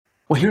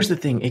Well, here's the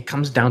thing. It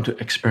comes down to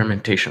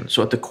experimentation.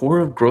 So at the core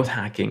of growth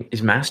hacking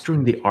is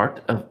mastering the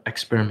art of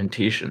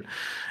experimentation.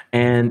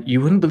 And you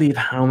wouldn't believe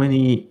how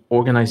many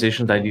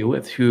organizations I deal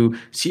with who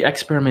see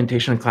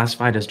experimentation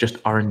classified as just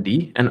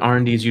R&D. And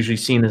R&D is usually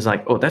seen as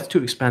like, oh, that's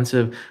too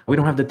expensive. We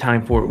don't have the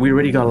time for it. We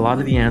already got a lot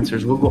of the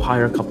answers. We'll go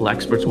hire a couple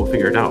experts. We'll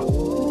figure it out.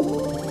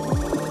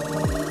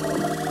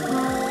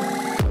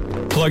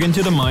 Plug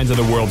into the minds of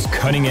the world's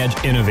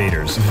cutting-edge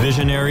innovators,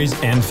 visionaries,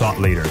 and thought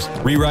leaders,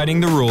 rewriting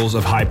the rules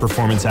of high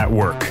performance at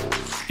work.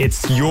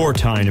 It's your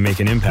time to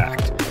make an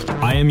impact.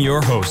 I am your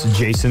host,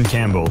 Jason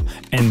Campbell,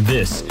 and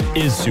this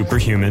is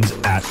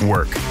Superhumans at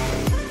Work,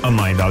 a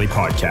Mind Valley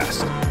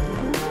podcast.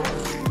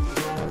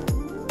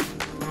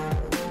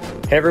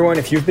 Hey everyone,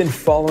 if you've been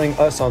following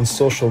us on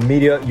social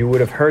media, you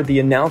would have heard the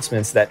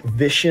announcements that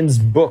Vishen's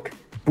book,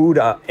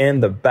 Buddha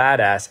and the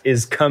Badass,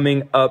 is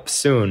coming up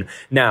soon.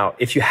 Now,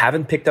 if you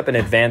haven't picked up an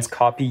advanced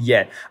copy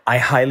yet, I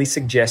highly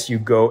suggest you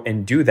go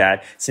and do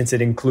that, since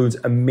it includes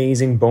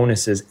amazing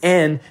bonuses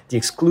and the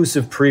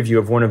exclusive preview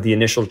of one of the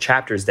initial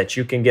chapters that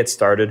you can get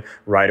started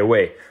right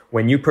away.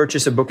 When you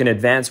purchase a book in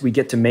advance, we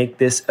get to make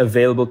this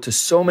available to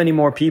so many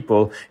more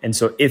people. And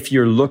so if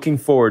you're looking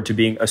forward to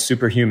being a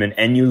superhuman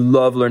and you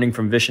love learning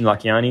from Vishen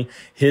Lakhiani,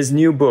 his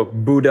new book,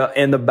 Buddha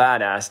and the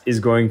Badass, is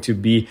going to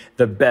be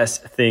the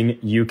best thing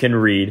you can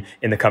read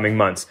in the coming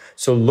months.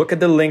 So look at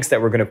the links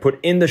that we're going to put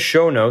in the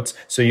show notes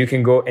so you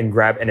can go and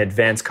grab an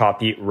advanced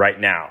copy right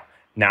now.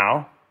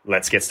 Now,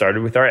 let's get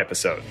started with our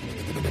episode.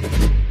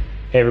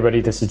 Hey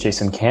everybody, this is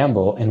Jason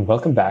Campbell and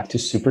welcome back to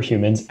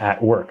Superhumans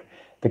at Work.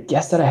 The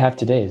guest that I have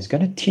today is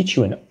going to teach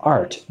you an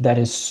art that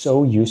is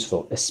so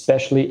useful,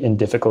 especially in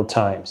difficult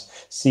times.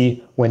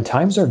 See, when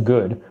times are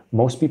good,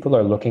 most people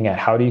are looking at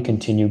how do you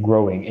continue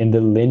growing in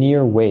the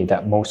linear way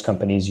that most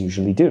companies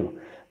usually do.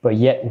 But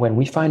yet, when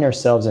we find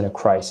ourselves in a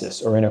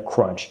crisis or in a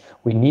crunch,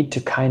 we need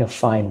to kind of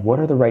find what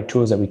are the right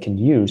tools that we can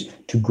use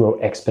to grow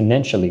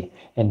exponentially.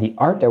 And the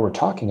art that we're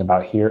talking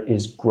about here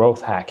is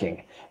growth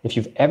hacking. If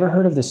you've ever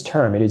heard of this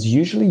term, it is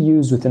usually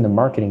used within the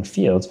marketing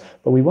fields,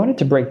 but we wanted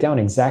to break down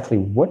exactly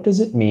what does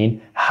it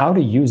mean, how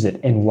to use it,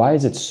 and why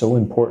is it so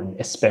important,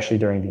 especially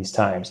during these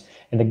times.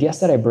 And the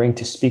guest that I bring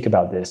to speak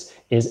about this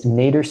is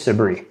Nader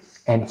Sabry,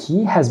 and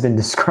he has been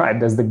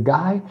described as the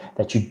guy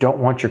that you don't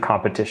want your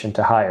competition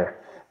to hire.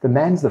 The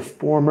man's the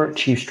former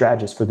chief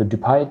strategist for the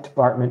Dubai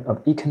Department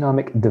of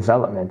Economic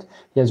Development.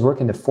 He has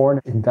worked in the Foreign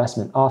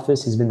Investment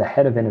Office. He's been the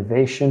head of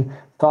innovation,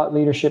 thought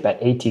leadership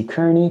at A.T.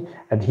 Kearney,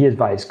 and he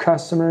advised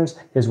customers.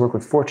 He has worked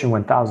with Fortune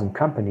 1000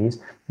 companies.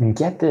 And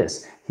get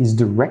this, he's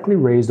directly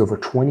raised over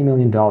 $20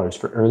 million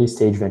for early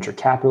stage venture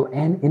capital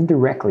and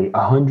indirectly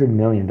 $100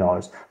 million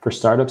for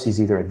startups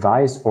he's either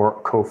advised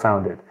or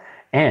co-founded.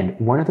 And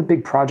one of the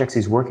big projects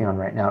he's working on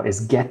right now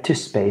is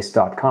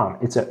gettospace.com.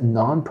 It's a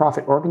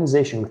nonprofit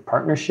organization with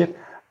partnership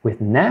with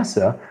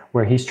NASA,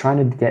 where he's trying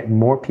to get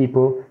more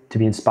people to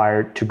be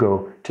inspired to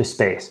go to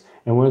space.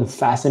 And one of the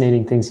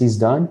fascinating things he's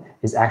done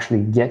is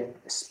actually get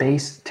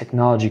space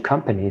technology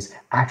companies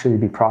actually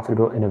be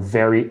profitable in a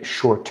very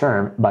short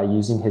term by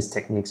using his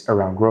techniques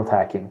around growth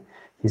hacking.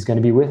 He's going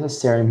to be with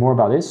us sharing more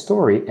about his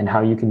story and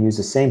how you can use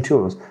the same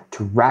tools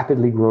to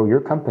rapidly grow your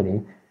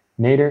company.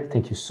 Nader,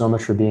 thank you so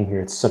much for being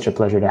here. It's such a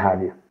pleasure to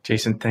have you.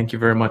 Jason, thank you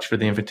very much for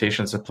the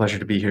invitation. It's a pleasure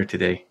to be here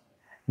today.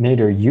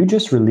 Nader, you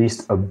just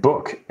released a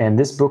book, and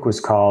this book was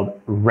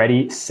called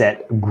Ready,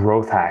 Set,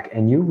 Growth Hack,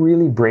 and you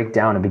really break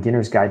down a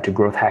beginner's guide to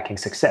growth hacking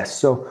success.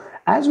 So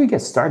as we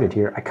get started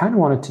here, I kind of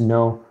wanted to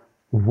know,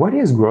 what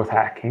is growth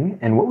hacking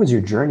and what was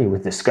your journey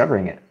with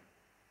discovering it?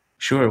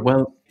 Sure.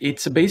 Well,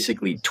 it's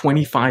basically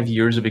 25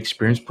 years of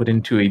experience put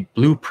into a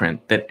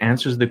blueprint that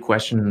answers the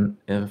question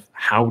of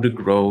how to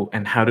grow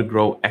and how to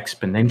grow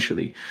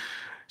exponentially.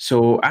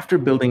 So after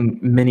building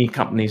many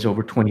companies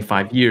over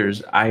 25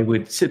 years, I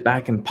would sit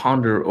back and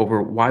ponder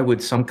over why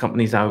would some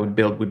companies I would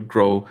build would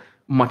grow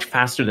much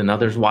faster than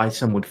others, why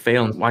some would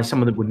fail, and why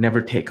some of them would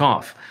never take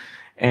off.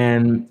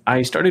 And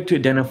I started to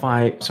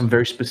identify some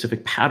very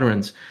specific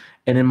patterns.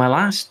 And in my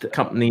last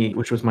company,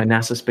 which was my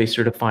NASA space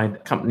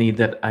certified company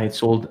that I had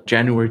sold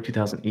January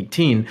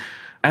 2018,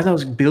 as I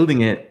was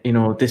building it,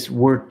 this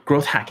word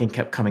growth hacking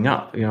kept coming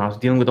up. I was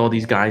dealing with all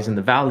these guys in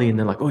the valley and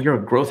they're like, oh, you're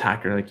a growth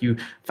hacker. Like you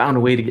found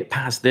a way to get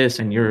past this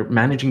and you're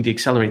managing to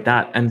accelerate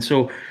that. And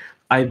so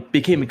I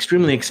became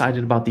extremely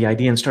excited about the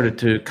idea and started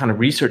to kind of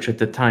research at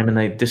the time. And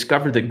I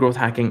discovered that growth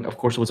hacking, of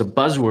course, was a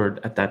buzzword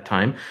at that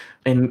time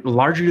and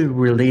largely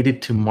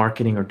related to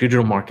marketing or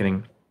digital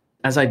marketing.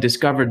 As I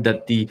discovered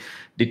that the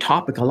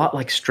topic, a lot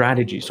like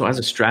strategy. So as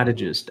a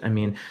strategist,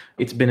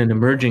 it's been an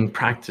emerging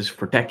practice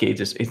for decades.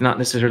 It's not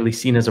necessarily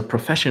seen as a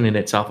profession in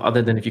itself,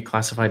 other than if you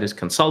classify it as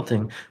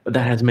consulting, but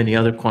that has many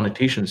other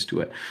connotations to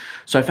it.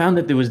 So I found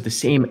that there was the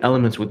same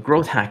elements with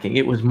growth hacking.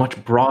 It was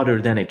much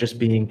broader than it just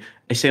being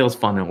a sales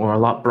funnel, or a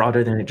lot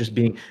broader than it just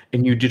being a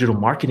new digital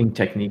marketing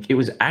technique. It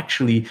was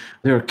actually,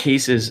 there are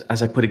cases,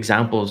 as I put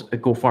examples,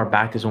 that go far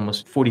back as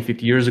almost 40,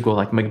 50 years ago,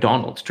 like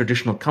McDonald's,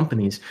 traditional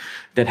companies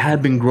that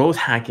had been growth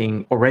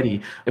hacking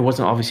already. It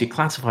wasn't obviously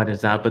classified as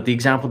that. But the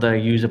example that I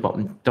use about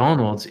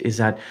McDonald's is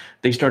that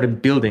they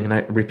started building, and I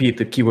repeat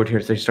the keyword here,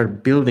 is they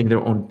started building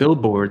their own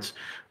billboards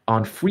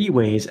on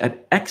freeways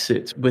at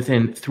exits.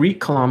 Within 3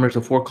 kilometers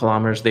or 4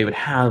 kilometers, they would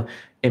have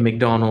a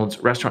McDonald's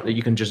restaurant that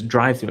you can just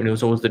drive through. And it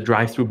was always the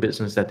drive-through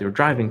business that they were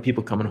driving,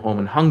 people coming home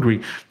and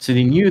hungry. So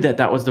they knew that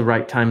that was the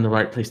right time, the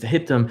right place to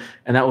hit them.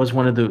 And that was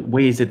one of the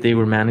ways that they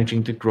were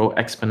managing to grow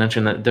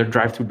exponentially. That their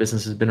drive-through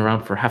business has been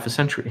around for half a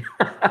century.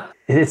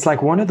 It's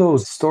like one of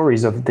those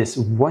stories of this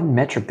one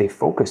metric they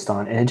focused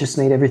on, and it just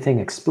made everything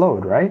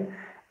explode, right?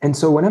 And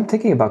so when I'm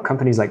thinking about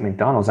companies like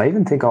McDonald's, I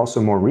even think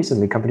also more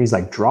recently companies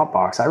like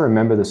Dropbox. I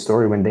remember the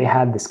story when they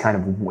had this kind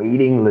of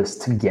waiting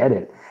list to get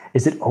it.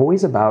 Is it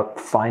always about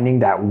finding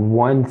that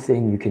one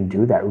thing you can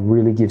do that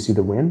really gives you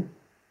the win?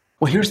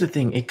 Well, here's the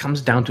thing. It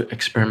comes down to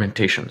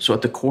experimentation. So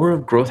at the core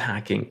of growth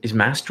hacking is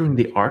mastering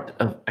the art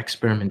of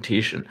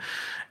experimentation.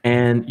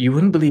 And you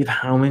wouldn't believe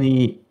how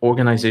many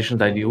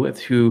organizations I deal with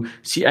who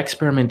see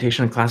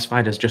experimentation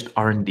classified as just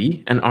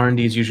R&D. And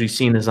R&D is usually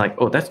seen as like,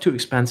 oh, that's too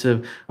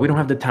expensive. We don't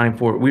have the time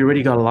for it. We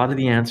already got a lot of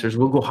the answers.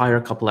 We'll go hire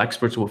a couple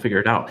experts. We'll figure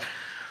it out.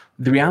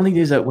 The reality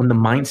is that when the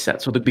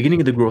mindset, so the beginning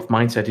of the growth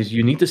mindset is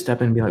you need to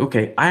step in and be like,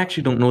 okay, I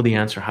actually don't know the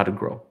answer how to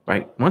grow,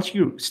 right? Once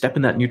you step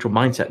in that neutral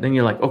mindset, then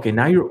you're like, okay,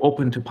 now you're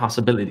open to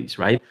possibilities,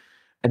 right?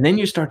 And then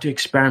you start to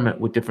experiment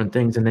with different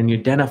things, and then you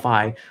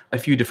identify a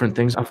few different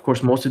things. Of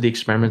course, most of the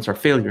experiments are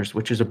failures,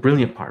 which is a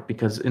brilliant part,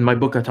 because in my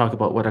book, I talk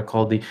about what I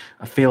call the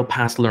fail,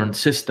 pass, learn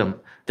system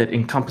that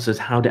encompasses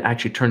how to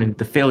actually turn in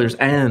the failures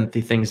and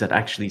the things that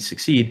actually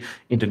succeed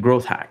into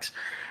growth hacks.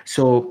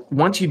 So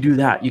once you do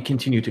that, you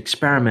continue to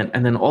experiment,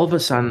 and then all of a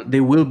sudden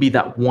there will be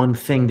that one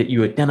thing that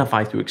you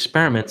identify through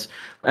experiments.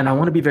 And I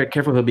want to be very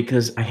careful though,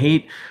 because I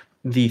hate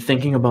the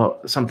thinking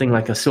about something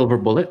like a silver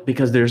bullet,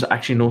 because there's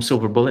actually no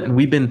silver bullet. And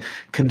we've been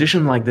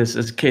conditioned like this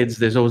as kids.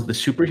 There's always the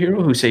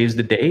superhero who saves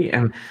the day.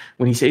 And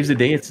when he saves the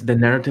day, it's the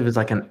narrative is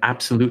like an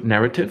absolute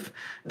narrative.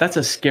 That's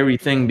a scary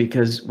thing,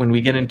 because when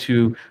we get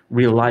into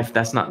real life,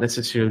 that's not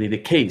necessarily the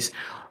case.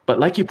 But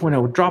like you point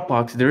out with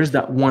Dropbox, there is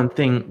that one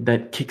thing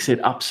that kicks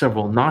it up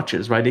several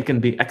notches, right? It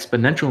can be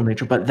exponential in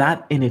nature, but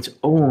that in its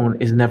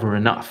own is never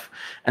enough.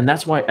 And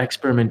that's why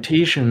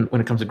experimentation, when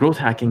it comes to growth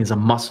hacking, is a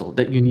muscle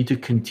that you need to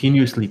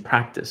continuously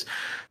practice.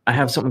 I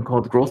have something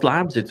called Growth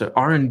Labs. It's an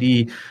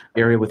R&D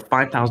area with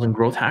 5,000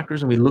 growth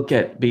hackers, and we look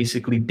at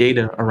basically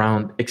data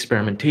around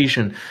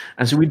experimentation.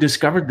 And so we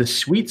discovered the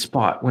sweet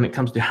spot when it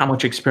comes to how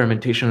much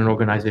experimentation an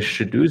organization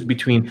should do is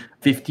between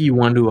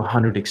 51 to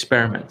 100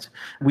 experiments.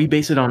 We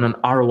base it on an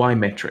ROI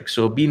metric.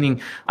 So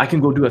meaning I can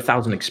go do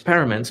 1,000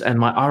 experiments and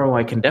my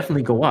ROI can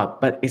definitely go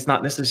up, but it's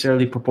not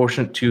necessarily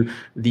proportionate to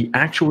the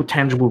actual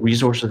tangible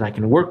resources I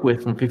can work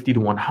with from 50 to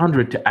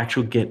 100 to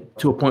actually get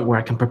to a point where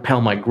I can propel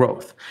my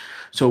growth.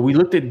 So we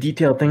looked at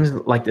detailed things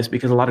like this,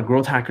 because a lot of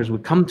growth hackers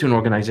would come to an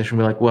organization and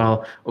be like,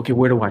 well, okay,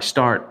 where do I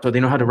start? So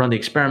they know how to run the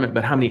experiment,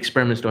 but how many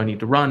experiments do I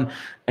need to run?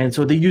 And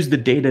so they use the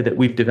data that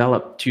we've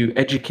developed to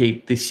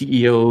educate the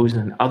CEOs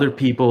and other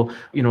people.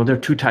 You know, there are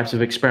two types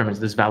of experiments.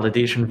 There's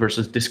validation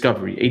versus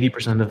discovery.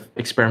 80% of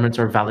experiments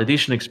are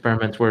validation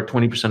experiments, where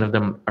 20% of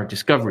them are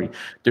discovery.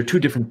 They're two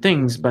different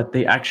things, but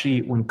they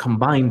actually, when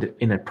combined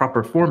in a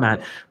proper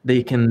format,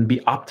 they can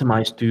be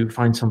optimized to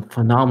find some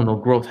phenomenal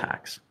growth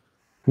hacks.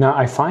 Now,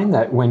 I find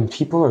that when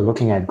people are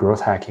looking at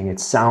growth hacking, it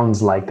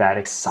sounds like that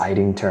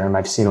exciting term.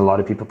 I've seen a lot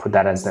of people put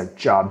that as their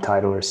job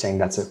title, or saying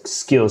that's a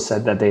skill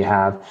set that they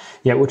have.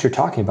 Yet what you're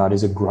talking about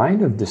is a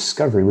grind of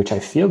discovery, which I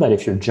feel that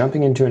if you're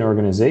jumping into an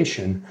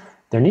organization,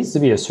 there needs to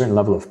be a certain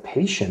level of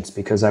patience,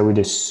 because I would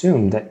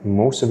assume that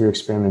most of your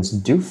experiments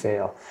do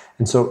fail.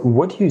 And so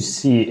what do you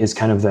see is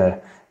kind of the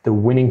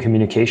winning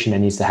communication that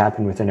needs to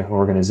happen within an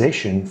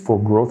organization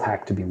for growth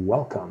hack to be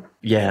welcome?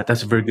 Yeah,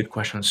 that's a very good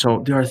question.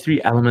 So there are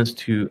three elements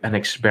to an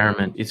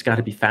experiment. It's got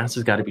to be fast,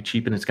 it's got to be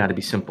cheap, and it's got to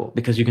be simple,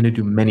 because you're going to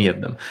do many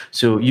of them.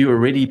 So you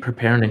already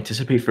prepare and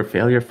anticipate for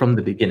failure from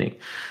the beginning.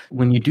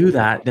 When you do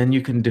that, then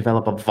you can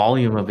develop a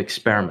volume of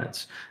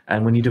experiments.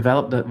 And when you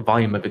develop the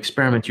volume of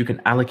experiments, you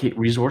can allocate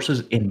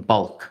resources in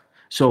bulk.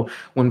 So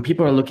when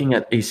people are looking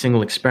at a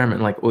single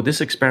experiment, like, oh, this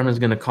experiment is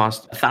going to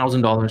cost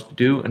 $1,000 to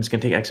do, and it's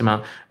going to take X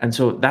amount. And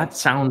so that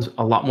sounds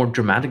a lot more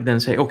dramatic than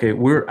say, okay,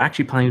 we're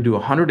actually planning to do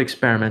 100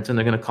 experiments and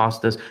they're going to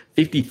cost us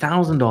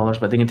 $50,000,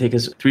 but they can take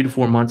us 3 to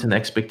 4 months, and the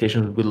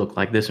expectations would look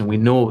like this. And we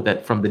know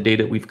that from the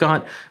data we've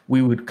got,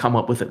 we would come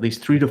up with at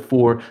least 3 to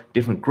 4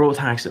 different growth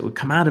hacks that would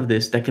come out of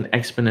this that can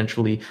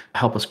exponentially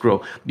help us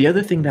grow. The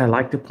other thing that I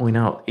like to point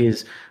out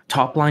is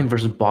top line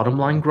versus bottom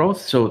line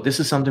growth. So this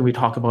is something we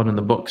talk about in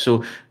the book.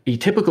 So a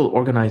typical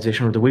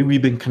organization, or the way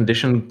we've been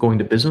conditioned going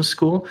to business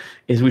school,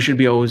 is we should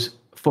be always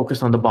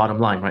focused on the bottom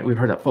line, right? We've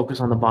heard that, focus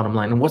on the bottom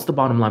line. And what's the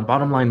bottom line?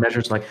 Bottom line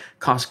measures like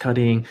cost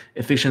cutting,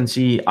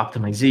 efficiency,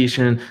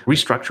 optimization,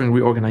 restructuring,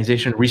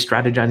 reorganization,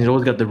 re-strategizing. It's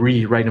always got the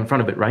re right in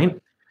front of it, right?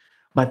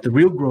 But the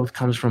real growth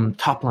comes from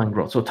top line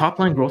growth. So top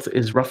line growth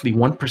is roughly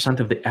 1%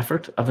 of the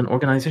effort of an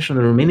organization.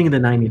 The remaining of the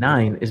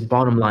 99 is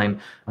bottom line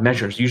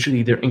measures.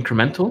 Usually they're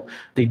incremental.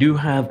 They do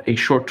have a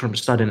short-term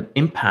sudden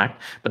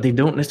impact, but they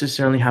don't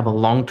necessarily have a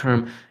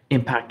long-term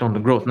impact on the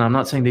growth. Now, I'm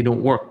not saying they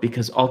don't work,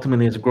 because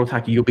ultimately as a growth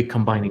hacker, you'll be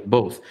combining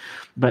both.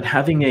 But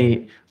having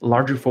a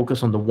larger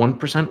focus on the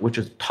 1%, which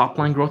is top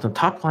line growth, and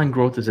top line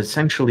growth is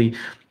essentially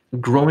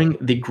growing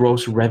the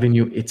gross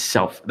revenue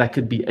itself. That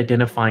could be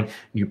identifying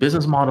new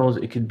business models.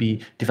 It could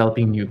be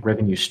developing new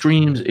revenue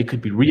streams. It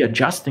could be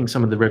readjusting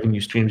some of the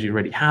revenue streams you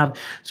already have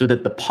so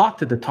that the pot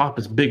at the top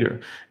is bigger.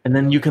 And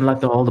then you can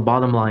let all the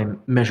bottom line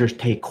measures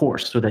take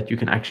course so that you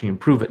can actually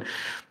improve it.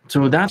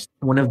 So that's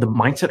one of the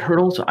mindset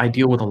hurdles. I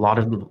deal with a lot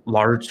of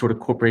large sort of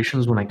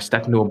corporations when I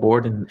step into a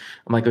board, and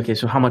I'm like, okay,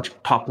 so how much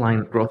top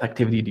line growth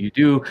activity do you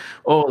do?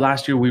 Oh,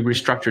 last year we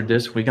restructured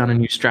this. We got a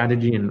new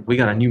strategy and we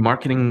got a new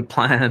marketing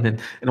plan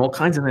and all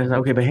kinds of things.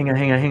 Okay, but hang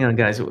on,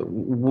 guys.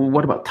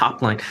 What about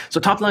top line?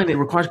 So top line, it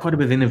requires quite a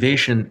bit of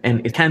innovation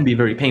and it can be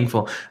very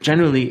painful.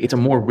 Generally, it's a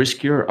more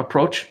riskier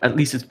approach. At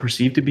least it's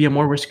perceived to be a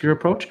more riskier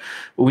approach.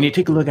 But when you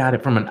take a look at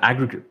it from an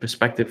aggregate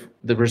perspective,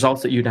 the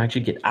results that you'd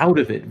actually get out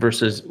of it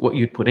versus what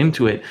you'd put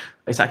into it,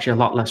 it's actually a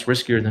lot less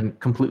riskier than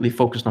completely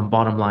focused on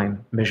bottom line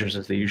measures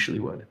as they usually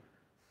would.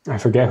 I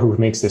forget who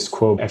makes this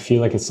quote. I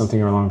feel like it's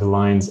something along the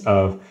lines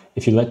of,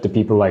 if you let the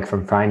people like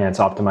from finance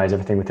optimize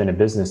everything within a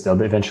business, they'll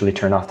eventually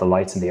turn off the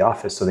lights in the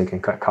office so they can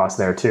cut costs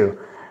there too.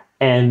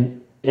 And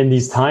in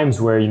these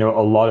times where,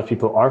 a lot of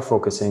people are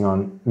focusing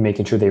on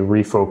making sure they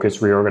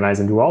refocus, reorganize,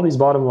 and do all these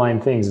bottom line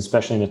things,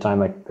 especially in a time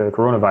like the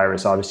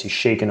coronavirus, obviously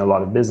shaking a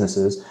lot of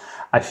businesses,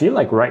 I feel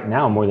like right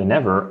now, more than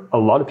ever, a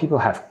lot of people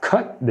have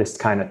cut this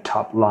kind of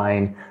top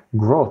line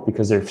growth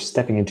because they're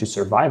stepping into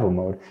survival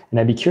mode. And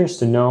I'd be curious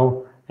to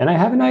know, and I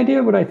have an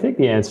idea what I think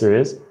the answer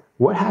is,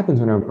 what happens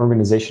when an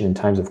organization in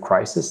times of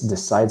crisis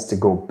decides to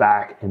go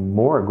back and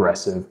more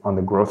aggressive on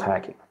the growth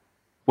hacking?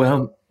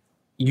 Well,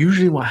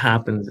 usually what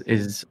happens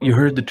is, you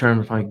heard the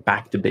term like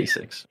back to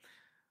basics.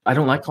 I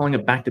don't like calling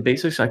it back to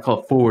basics. I call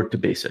it forward to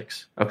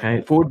basics.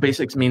 Okay. Forward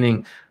basics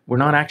meaning we're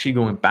not actually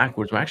going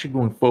backwards. We're actually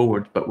going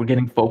forward, but we're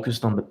getting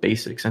focused on the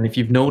basics. And if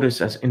you've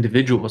noticed as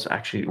individuals,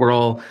 actually, we're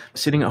all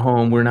sitting at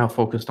home. We're now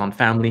focused on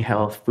family,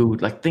 health,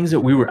 food, like things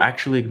that we were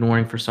actually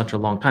ignoring for such a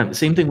long time. The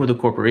same thing with a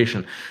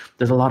corporation.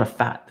 There's a lot of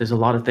fat. There's a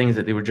lot of things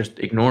that they were just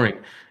ignoring.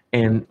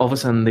 And all of a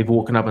sudden they've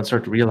woken up and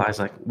started to realize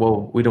like,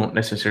 whoa, we don't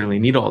necessarily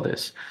need all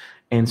this.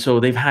 And so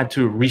they've had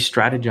to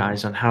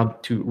re-strategize on how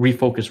to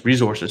refocus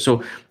resources.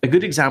 So a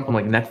good example,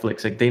 like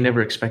Netflix, like they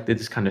never expected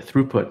this kind of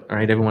throughput,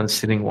 right? Everyone's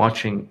sitting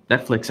watching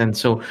Netflix. And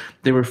so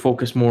they were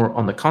focused more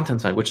on the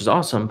content side, which is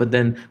awesome. But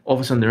then all of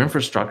a sudden their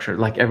infrastructure,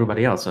 like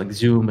everybody else, like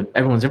Zoom and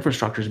everyone's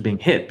infrastructure is being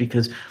hit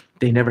because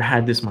they never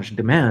had this much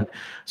demand.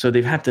 So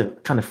they've had to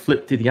kind of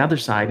flip to the other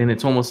side. And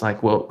it's almost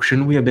like, well,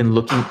 shouldn't we have been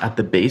looking at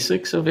the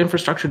basics of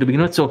infrastructure to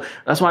begin with? So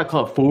that's why I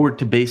call it forward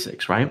to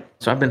basics, right?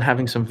 So I've been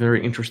having some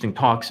very interesting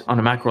talks on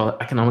a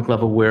macroeconomic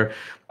level where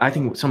I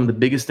think some of the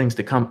biggest things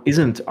to come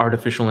isn't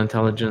artificial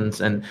intelligence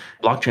and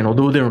blockchain,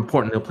 although they're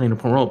important, they'll play an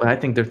important role. But I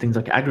think there are things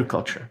like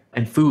agriculture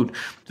and food.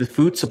 The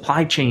food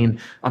supply chain,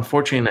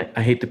 unfortunately,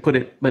 I hate to put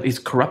it, but it's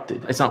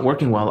corrupted. It's not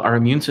working well. Our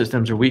immune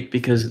systems are weak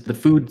because the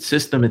food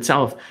system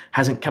itself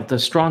hasn't kept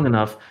us strong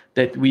enough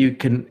that we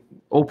can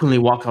openly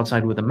walk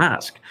outside with a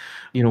mask.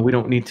 We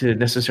don't need to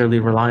necessarily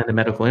rely on the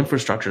medical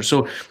infrastructure.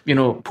 So,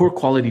 poor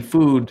quality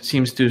food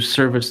seems to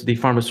service the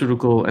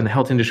pharmaceutical and the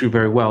health industry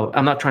very well.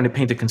 I'm not trying to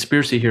paint a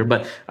conspiracy here,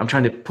 but I'm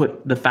trying to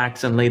put the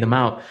facts and lay them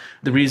out.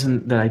 The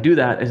reason that I do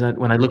that is that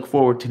when I look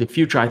forward to the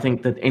future, I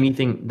think that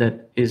anything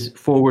that is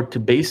forward to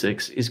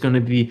basics is going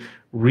to be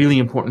really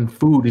important.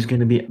 Food is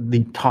going to be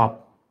the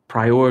top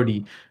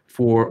priority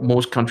for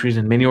most countries,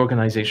 and many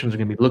organizations are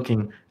going to be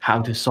looking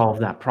how to solve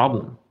that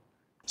problem.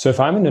 So if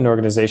I'm in an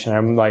organization,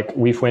 I'm like,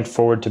 we've went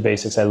forward to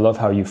basics. I love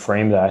how you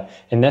frame that.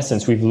 In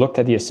essence, we've looked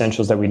at the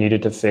essentials that we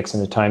needed to fix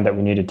and the time that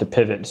we needed to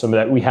pivot so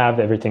that we have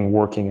everything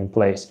working in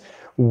place.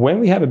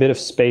 When we have a bit of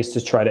space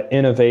to try to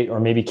innovate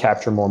or maybe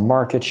capture more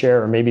market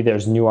share, or maybe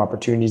there's new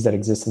opportunities that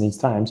exist in these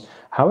times,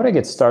 how would I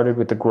get started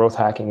with the growth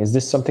hacking? Is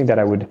this something that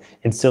I would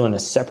instill in a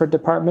separate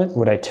department?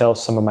 Would I tell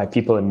some of my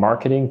people in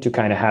marketing to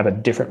kind of have a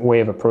different way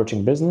of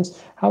approaching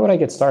business? How would I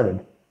get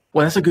started?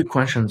 Well, that's a good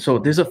question. So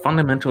there's a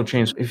fundamental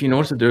change. If you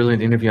noticed earlier in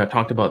the interview, I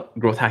talked about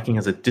growth hacking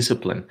as a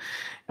discipline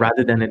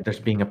rather than it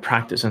just being a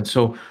practice. And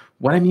so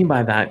what I mean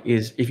by that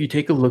is if you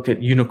take a look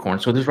at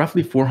unicorns, so there's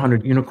roughly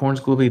 400 unicorns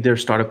globally. They're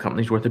startup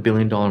companies worth $1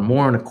 billion or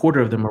more, and a quarter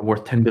of them are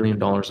worth $10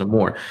 billion or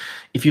more.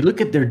 If you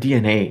look at their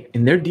DNA,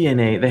 in their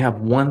DNA, they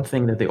have one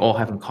thing that they all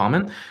have in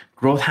common.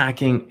 Growth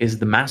hacking is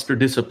the master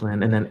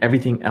discipline, and then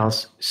everything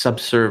else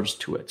subserves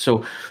to it.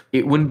 So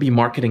it wouldn't be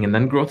marketing and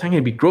then growth hacking.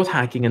 It'd be growth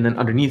hacking, and then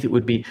underneath it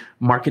would be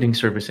marketing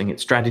servicing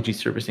it, strategy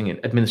servicing it,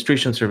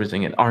 administration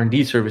servicing it,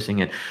 R&D servicing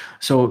it.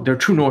 So their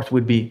true north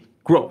would be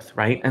growth,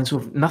 right? And so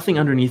if nothing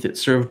underneath it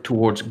served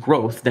towards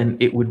growth, then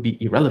it would be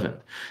irrelevant.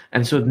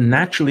 And so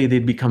naturally they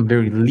become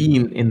very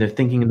lean in their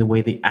thinking and the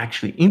way they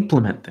actually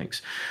implement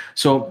things.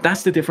 So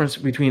that's the difference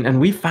between,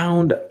 and we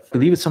found, I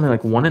believe it's something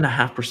like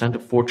 1.5%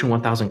 of Fortune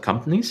 1000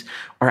 companies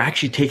are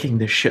actually taking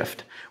this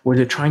shift where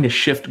they're trying to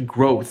shift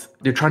growth.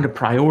 They're trying to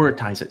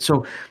prioritize it.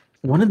 So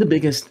one of the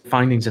biggest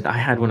findings that I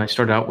had when I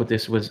started out with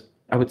this was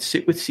I would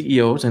sit with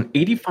CEOs, and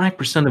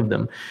 85% of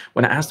them,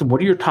 when I asked them, what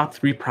are your top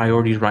 3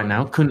 priorities right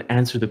now, couldn't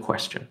answer the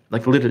question.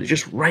 Like literally,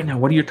 just right now,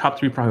 what are your top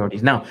 3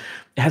 priorities? Now,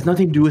 it has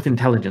nothing to do with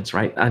intelligence,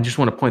 right? I just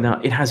want to point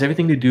out, it has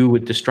everything to do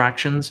with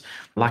distractions,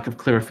 lack of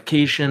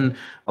clarification,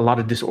 a lot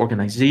of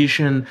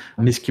disorganization,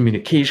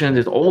 miscommunication.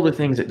 There's all the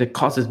things that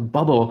cause this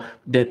bubble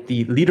that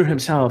the leader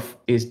himself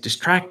is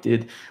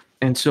distracted.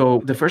 And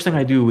so the first thing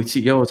I do with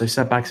CEOs, I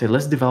step back and say,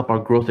 let's develop our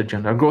growth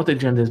agenda. Our growth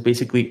agenda is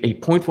basically a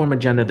point form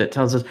agenda that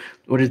tells us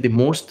what is the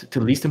most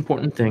to least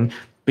important thing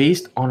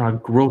based on our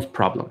growth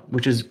problem,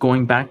 which is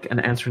going back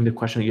and answering the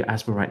question that you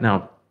asked me right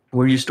now.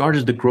 Where you start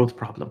is the growth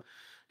problem.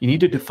 You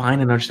need to define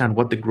and understand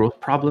what the growth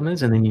problem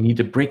is, and then you need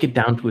to break it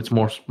down to its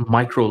more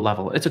micro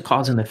level. It's a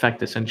cause and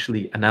effect,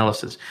 essentially,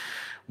 analysis.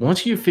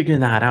 Once you figure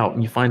that out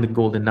and you find the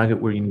golden nugget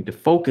where you need to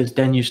focus,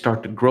 then you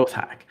start the growth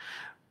hack.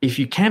 If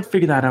you can't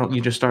figure that out and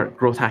you just start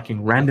growth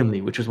hacking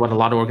randomly, which is what a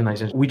lot of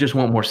organizations, we just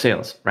want more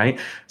sales, right?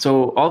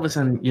 So all of a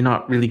sudden, you're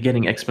not really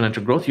getting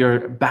exponential growth.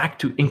 You're back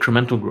to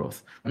incremental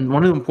growth. And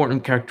one of the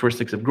important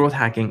characteristics of growth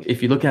hacking,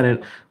 if you look at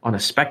it on a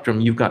spectrum,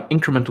 you've got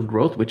incremental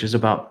growth, which is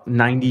about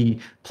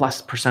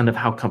 90+% of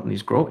how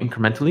companies grow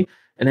incrementally.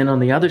 And then on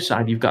the other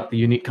side, you've got the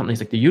unique companies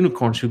like the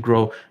unicorns who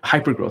grow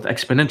hypergrowth,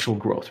 exponential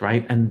growth,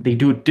 right? And they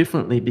do it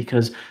differently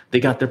because they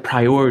got their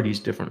priorities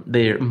different.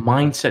 Their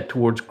mindset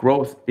towards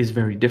growth is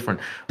very different.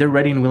 They're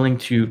ready and willing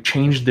to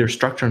change their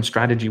structure and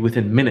strategy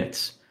within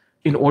minutes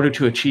in order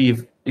to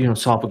achieve,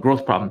 solve a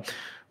growth problem.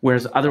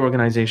 Whereas other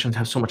organizations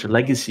have so much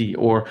legacy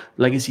or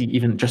legacy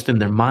even just in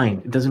their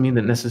mind. It doesn't mean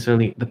that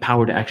necessarily the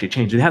power to actually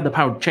change. They have the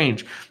power to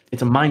change.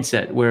 It's a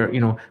mindset where,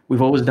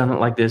 we've always done it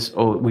like this.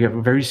 Oh, we have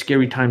very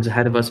scary times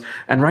ahead of us.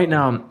 And right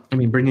now,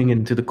 bringing it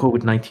into the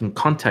COVID-19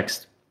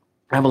 context,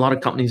 I have a lot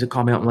of companies that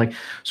call me out and like,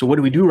 so what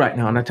do we do right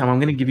now? And I tell them,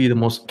 I'm going to give you the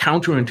most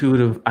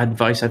counterintuitive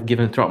advice I've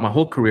given throughout my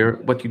whole career.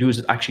 What you do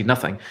is actually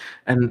nothing.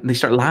 And they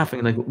start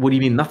laughing like, what do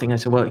you mean nothing? I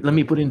said, well, let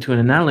me put it into an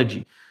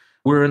analogy.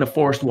 We're in a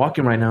forest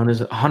walking right now and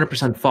there's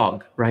 100%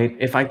 fog, right?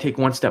 If I take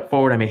one step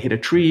forward, I may hit a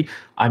tree,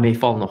 I may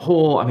fall in a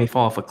hole, I may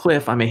fall off a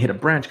cliff, I may hit a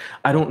branch.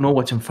 I don't know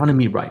what's in front of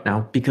me right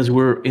now because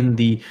we're in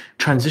the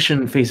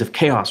transition phase of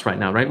chaos right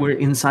now, right? We're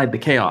inside the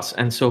chaos.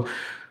 And so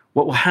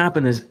what will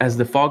happen is as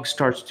the fog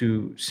starts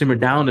to simmer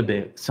down a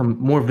bit, some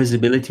more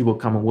visibility will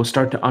come and we'll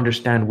start to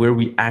understand where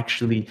we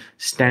actually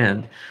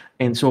stand.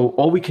 And so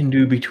all we can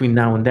do between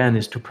now and then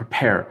is to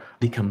prepare,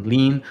 become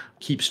lean,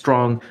 keep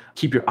strong,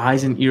 keep your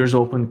eyes and ears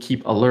open,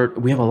 keep alert.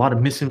 We have a lot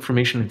of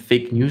misinformation and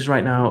fake news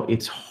right now.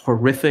 It's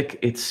horrific,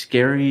 it's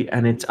scary,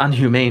 and it's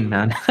unhumane,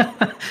 man.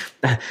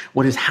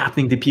 What is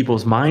happening to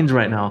people's minds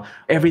right now?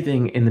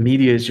 Everything in the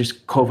media is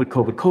just COVID,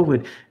 COVID,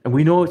 COVID. And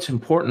we know it's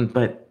important,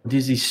 but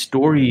there's these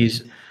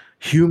stories,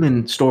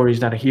 human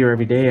stories that I hear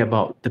every day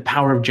about the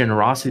power of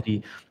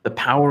generosity, the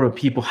power of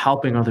people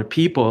helping other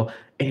people.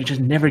 And it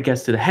just never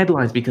gets to the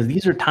headlines because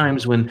these are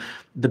times when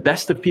the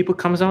best of people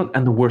comes out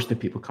and the worst of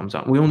people comes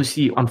out. We only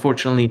see,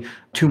 unfortunately,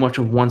 too much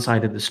of one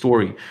side of the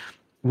story.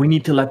 We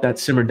need to let that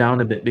simmer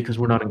down a bit because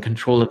we're not in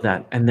control of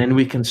that. And then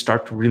we can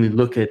start to really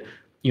look at,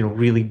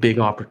 really big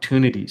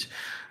opportunities.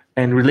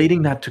 And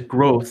relating that to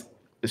growth,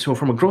 so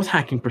from a growth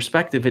hacking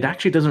perspective, it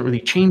actually doesn't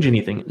really change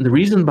anything. And the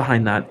reason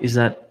behind that is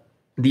that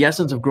the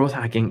essence of growth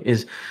hacking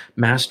is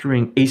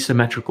mastering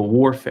asymmetrical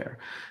warfare.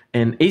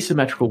 And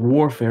asymmetrical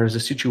warfare is a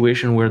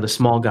situation where the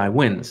small guy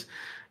wins.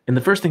 And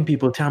the first thing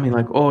people tell me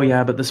like, oh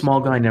yeah, but the small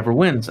guy never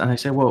wins. And I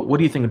say, well, what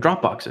do you think of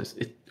Dropbox is?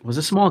 It was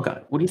a small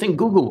guy. What do you think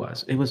Google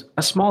was? It was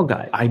a small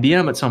guy.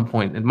 IBM at some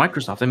point and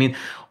Microsoft.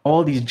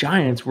 All these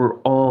giants were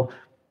all,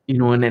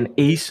 in an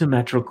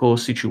asymmetrical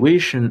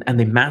situation and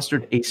they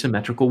mastered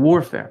asymmetrical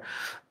warfare.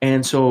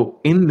 And so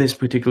in this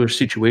particular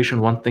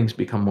situation, when things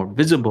become more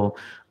visible,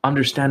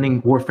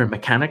 understanding warfare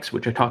mechanics,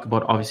 which I talk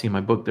about obviously in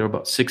my book, there are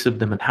about 6 of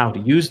them and how to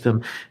use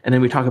them. And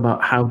then we talk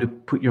about how to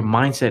put your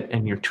mindset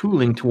and your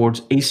tooling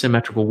towards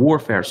asymmetrical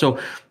warfare. So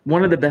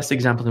one of the best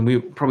examples, and we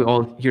probably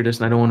all hear this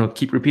and I don't want to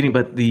keep repeating,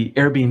 but the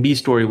Airbnb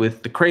story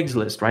with the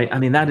Craigslist, right?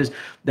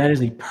 That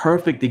is a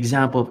perfect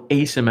example of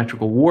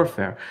asymmetrical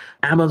warfare.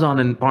 Amazon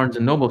and Barnes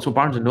and Noble. So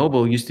Barnes and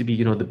Noble used to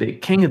be, the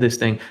big king of this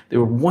thing. They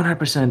were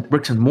 100%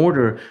 bricks and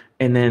mortar.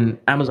 And then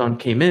Amazon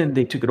came in,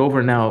 they took it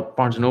over. Now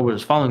Barnes and Noble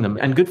is following them.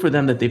 And good for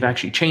them that they've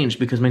actually changed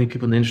because many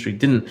people in the industry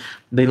didn't.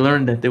 They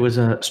learned that there was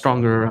a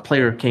stronger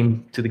player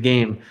came to the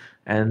game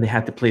and they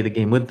had to play the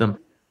game with them.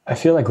 I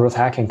feel like growth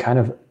hacking kind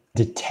of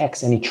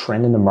detects any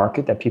trend in the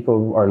market that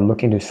people are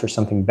looking for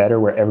something better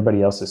where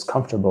everybody else is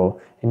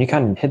comfortable. And you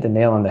kind of hit the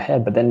nail on the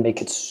head, but then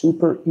make it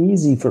super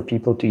easy for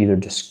people to either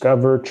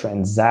discover,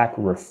 transact,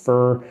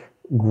 refer,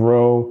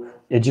 grow.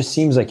 It just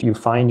seems like you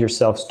find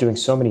yourself doing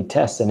so many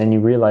tests and then you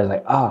realize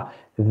like,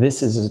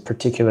 this is a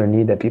particular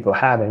need that people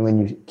have. And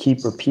when you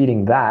keep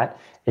repeating that,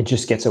 it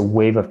just gets a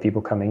wave of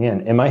people coming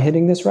in. Am I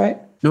hitting this right?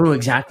 No,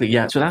 exactly.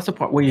 Yeah. So that's the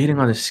part where you're hitting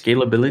on is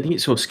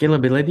scalability. So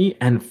scalability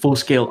and full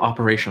scale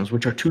operations,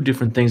 which are two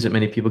different things that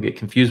many people get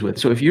confused with.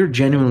 So if you're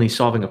genuinely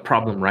solving a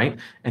problem, right,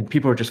 and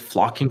people are just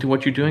flocking to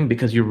what you're doing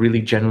because you're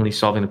really genuinely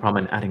solving the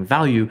problem and adding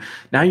value,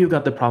 now you've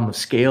got the problem of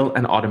scale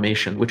and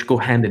automation, which go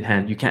hand in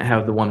hand. You can't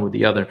have the one with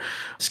the other.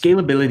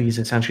 Scalability is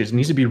essentially, it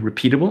needs to be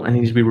repeatable, and it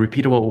needs to be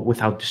repeatable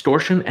without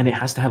distortion, and it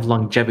has to have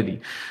longevity.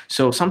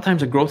 So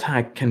sometimes a growth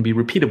hack can be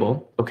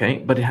repeatable, okay,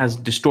 but it has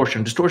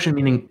distortion. Distortion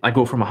meaning I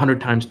go from 100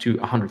 times to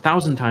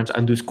 100,000 times, I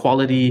lose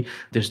quality,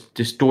 there's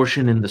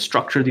distortion in the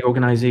structure of the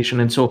organization.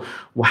 And so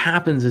what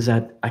happens is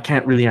that I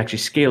can't really actually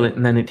scale it.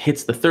 And then it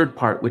hits the third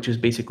part, which is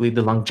basically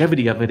the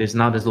longevity of it is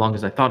not as long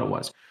as I thought it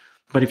was.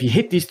 But if you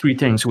hit these three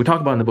things, so we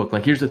talk about in the book,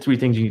 like here's the three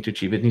things you need to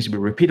achieve. It needs to be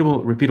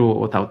repeatable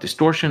without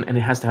distortion, and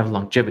it has to have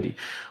longevity.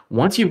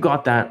 Once you've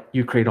got that,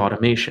 you create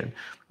automation.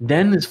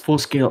 Then is full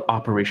scale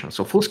operations.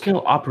 So full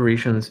scale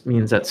operations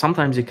means that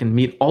sometimes it can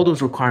meet all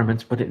those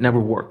requirements, but it never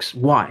works.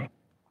 Why?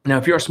 Now,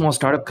 if you're a small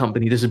startup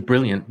company, this is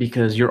brilliant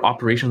because your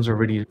operations are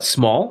already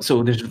small,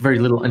 so there's very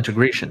little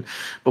integration.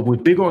 But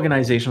with big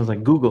organizations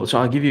like Google, so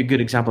I'll give you a good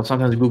example.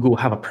 Sometimes Google will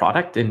have a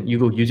product and you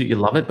go use it, you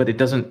love it, but it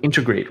doesn't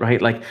integrate, right?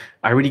 Like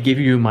I already gave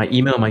you my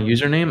email, my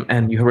username,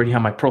 and you already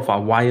have my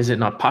profile. Why is it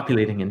not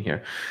populating in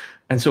here?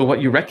 And so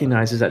what you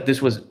recognize is that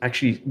this was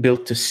actually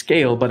built to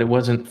scale, but it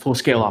wasn't full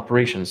scale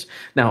operations.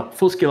 Now,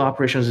 full scale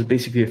operations is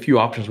basically a few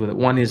options with it.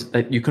 One is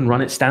that you can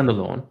run it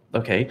standalone.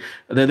 Okay.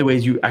 The other way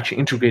is you actually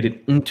integrate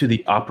it into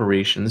the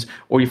operations,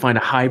 or you find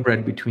a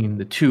hybrid between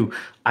the two.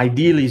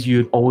 Ideally, is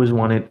you'd always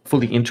want it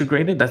fully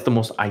integrated. That's the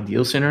most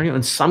ideal scenario.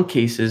 In some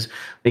cases,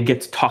 it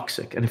gets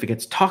toxic. And if it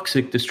gets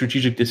toxic, the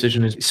strategic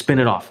decision is spin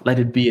it off, let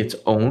it be its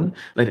own,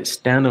 let it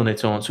stand on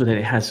its own so that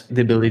it has the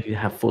ability to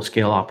have full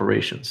scale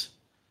operations.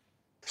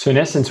 So in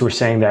essence, we're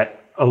saying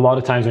that a lot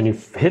of times when you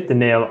hit the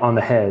nail on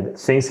the head,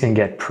 things can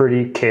get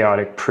pretty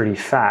chaotic pretty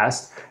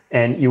fast.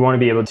 And you want to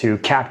be able to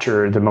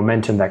capture the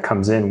momentum that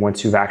comes in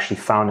once you've actually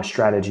found a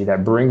strategy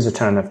that brings a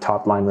ton of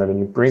top line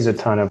revenue, brings a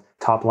ton of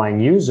top line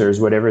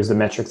users, whatever is the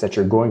metrics that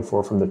you're going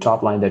for from the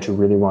top line that you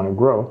really want to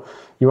grow.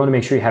 You want to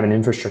make sure you have an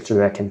infrastructure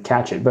that can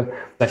catch it. But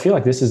I feel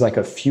like this is like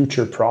a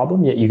future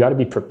problem, yet you got to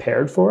be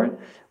prepared for it.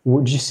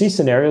 Would you see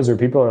scenarios where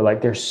people are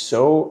like, they're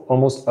so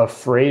almost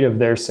afraid of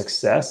their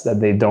success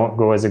that they don't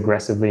go as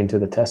aggressively into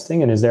the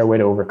testing? And is there a way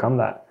to overcome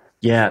that?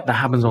 Yeah, that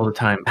happens all the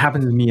time. It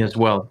happens to me as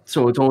well.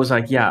 So it's always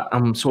like, yeah,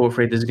 I'm so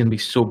afraid this is going to be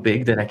so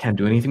big that I can't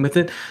do anything with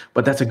it.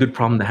 But that's a good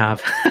problem to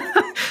have.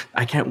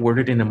 I can't word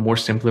it in a more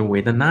simpler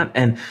way than that.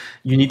 And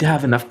you need to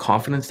have enough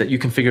confidence that you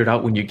can figure it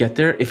out when you get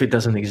there if it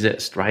doesn't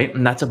exist, right?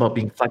 And that's about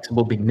being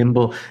flexible, being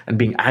nimble, and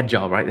being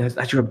agile, right?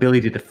 That's your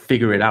ability to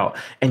figure it out.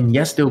 And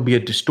yes, there'll be a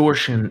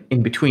distortion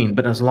in between,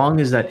 but as long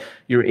as that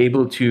you're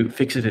able to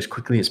fix it as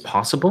quickly as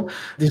possible,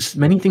 there's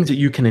many things that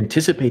you can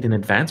anticipate in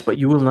advance, but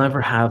you will never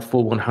have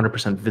full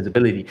 100%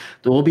 visibility.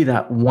 There will be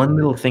that one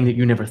little thing that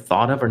you never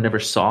thought of or never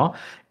saw,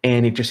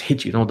 and it just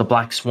hit you, the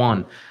black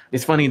swan.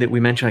 It's funny that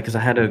we mentioned that because I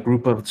had a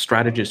group of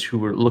strategists who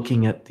were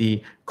looking at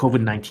the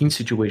COVID-19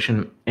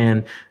 situation,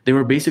 and they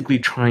were basically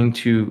trying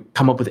to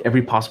come up with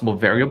every possible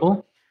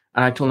variable.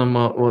 And I told them,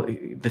 well,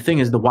 the thing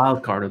is the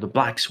wild card or the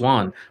black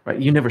swan, right?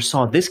 You never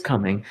saw this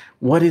coming.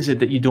 What is it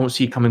that you don't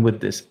see coming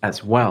with this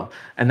as well?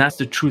 And that's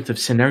the truth of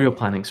scenario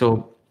planning.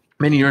 So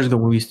many years ago,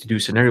 when we used to do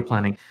scenario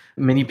planning,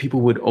 many people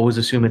would always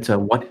assume it's a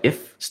what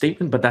if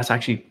statement, but that's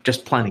actually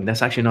just planning.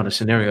 That's actually not a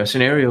scenario. A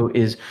scenario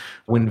is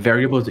when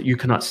variables that you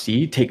cannot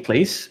see take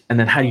place, and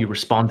then how do you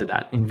respond to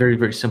that in very,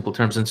 very simple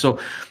terms. And so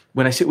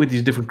when I sit with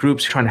these different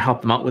groups trying to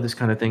help them out with this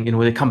kind of thing,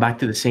 they come back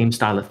to the same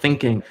style of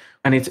thinking,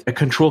 and it's a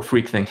control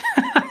freak thing.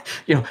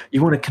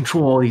 You want to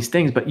control all these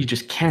things, but you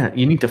just can't.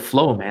 You need to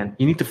flow, man.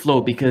 You need to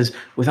flow, because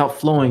without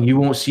flowing, you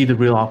won't see the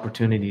real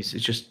opportunities.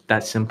 It's just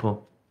that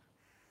simple.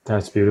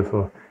 That's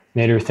beautiful.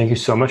 Nader, thank you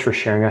so much for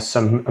sharing us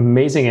some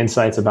amazing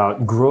insights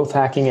about growth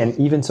hacking and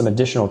even some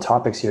additional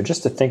topics here,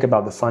 just to think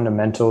about the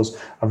fundamentals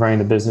of running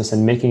the business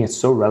and making it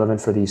so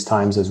relevant for these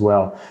times as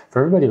well. For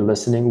everybody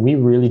listening, we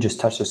really just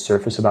touched the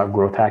surface about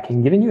growth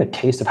hacking, giving you a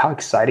taste of how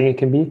exciting it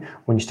can be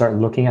when you start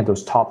looking at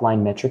those top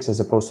line metrics as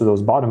opposed to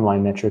those bottom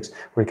line metrics,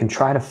 where you can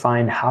try to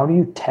find how do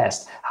you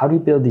test, how do you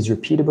build these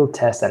repeatable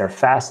tests that are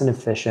fast and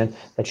efficient,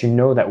 that you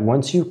know that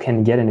once you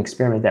can get an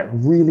experiment that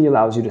really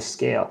allows you to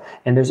scale.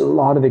 And there's a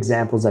lot of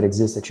examples that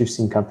exist that you've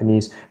seen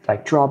companies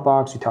like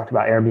Dropbox, we talked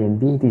about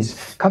Airbnb,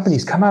 these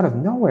companies come out of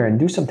nowhere and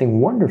do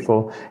something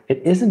wonderful.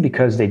 It isn't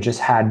because they just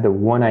had the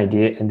one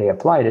idea and they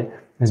applied it.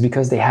 It's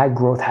because they had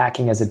growth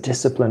hacking as a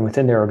discipline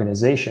within their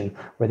organization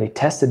where they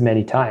tested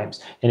many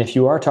times. And if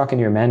you are talking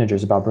to your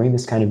managers about bringing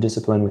this kind of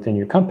discipline within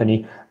your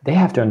company, they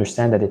have to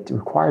understand that it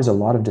requires a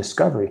lot of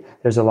discovery.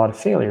 There's a lot of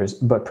failures,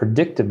 but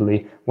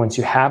predictably, once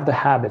you have the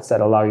habits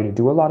that allow you to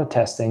do a lot of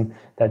testing,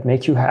 that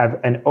make you have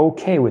an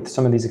okay with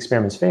some of these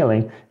experiments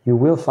failing, you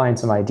will find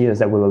some ideas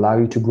that will allow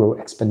you to grow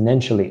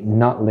exponentially,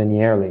 not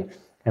linearly.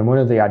 And one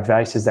of the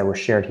advices that were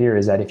shared here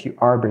is that if you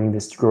are bringing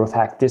this growth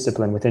hack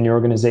discipline within your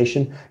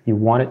organization, you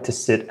want it to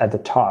sit at the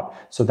top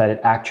so that it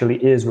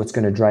actually is what's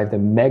going to drive the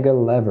mega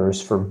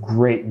levers for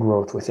great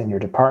growth within your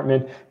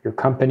department, your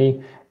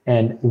company.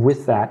 And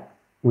with that,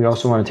 we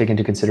also want to take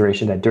into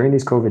consideration that during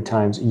these COVID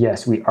times,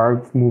 yes, we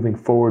are moving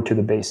forward to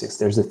the basics.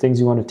 There's the things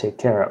you want to take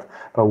care of.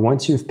 But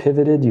once you've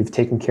pivoted, you've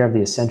taken care of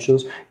the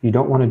essentials, you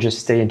don't want to just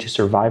stay into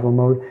survival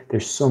mode.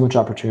 There's so much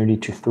opportunity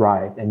to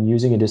thrive. And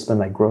using a discipline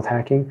like growth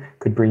hacking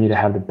could bring you to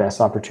have the best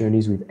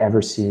opportunities we've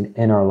ever seen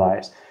in our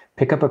lives.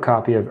 Pick up a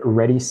copy of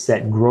Ready,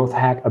 Set, Growth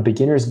Hack, a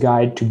beginner's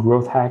guide to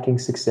growth hacking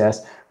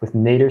success with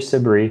Nader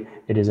Sabry.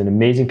 It is an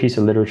amazing piece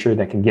of literature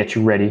that can get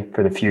you ready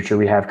for the future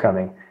we have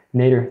coming.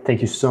 Nader,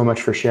 thank you so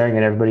much for sharing,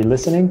 and everybody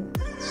listening,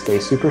 stay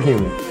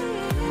superhuman.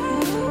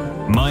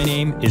 My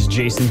name is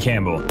Jason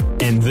Campbell,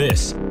 and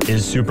this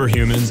is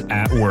Superhumans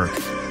at Work,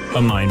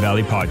 a Mind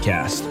Valley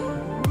podcast.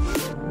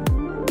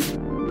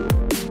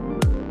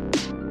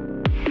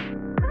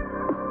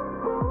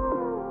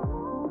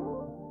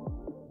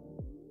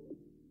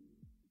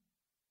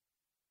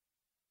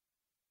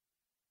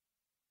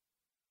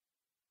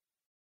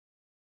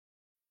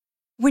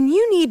 When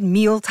you need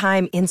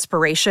mealtime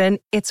inspiration,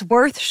 it's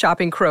worth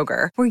shopping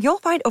Kroger, where you'll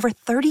find over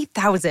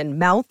 30,000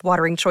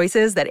 mouth-watering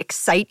choices that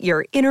excite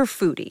your inner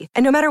foodie.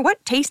 And no matter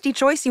what tasty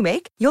choice you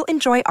make, you'll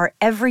enjoy our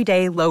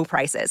everyday low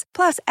prices,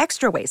 plus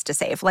extra ways to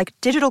save, like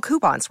digital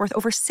coupons worth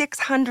over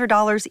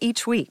 $600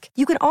 each week.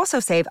 You can also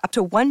save up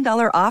to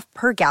 $1 off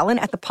per gallon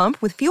at the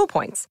pump with fuel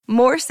points.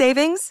 More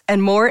savings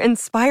and more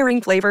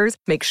inspiring flavors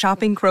make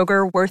shopping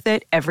Kroger worth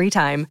it every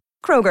time.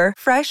 Kroger,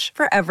 fresh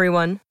for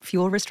everyone.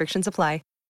 Fuel restrictions apply.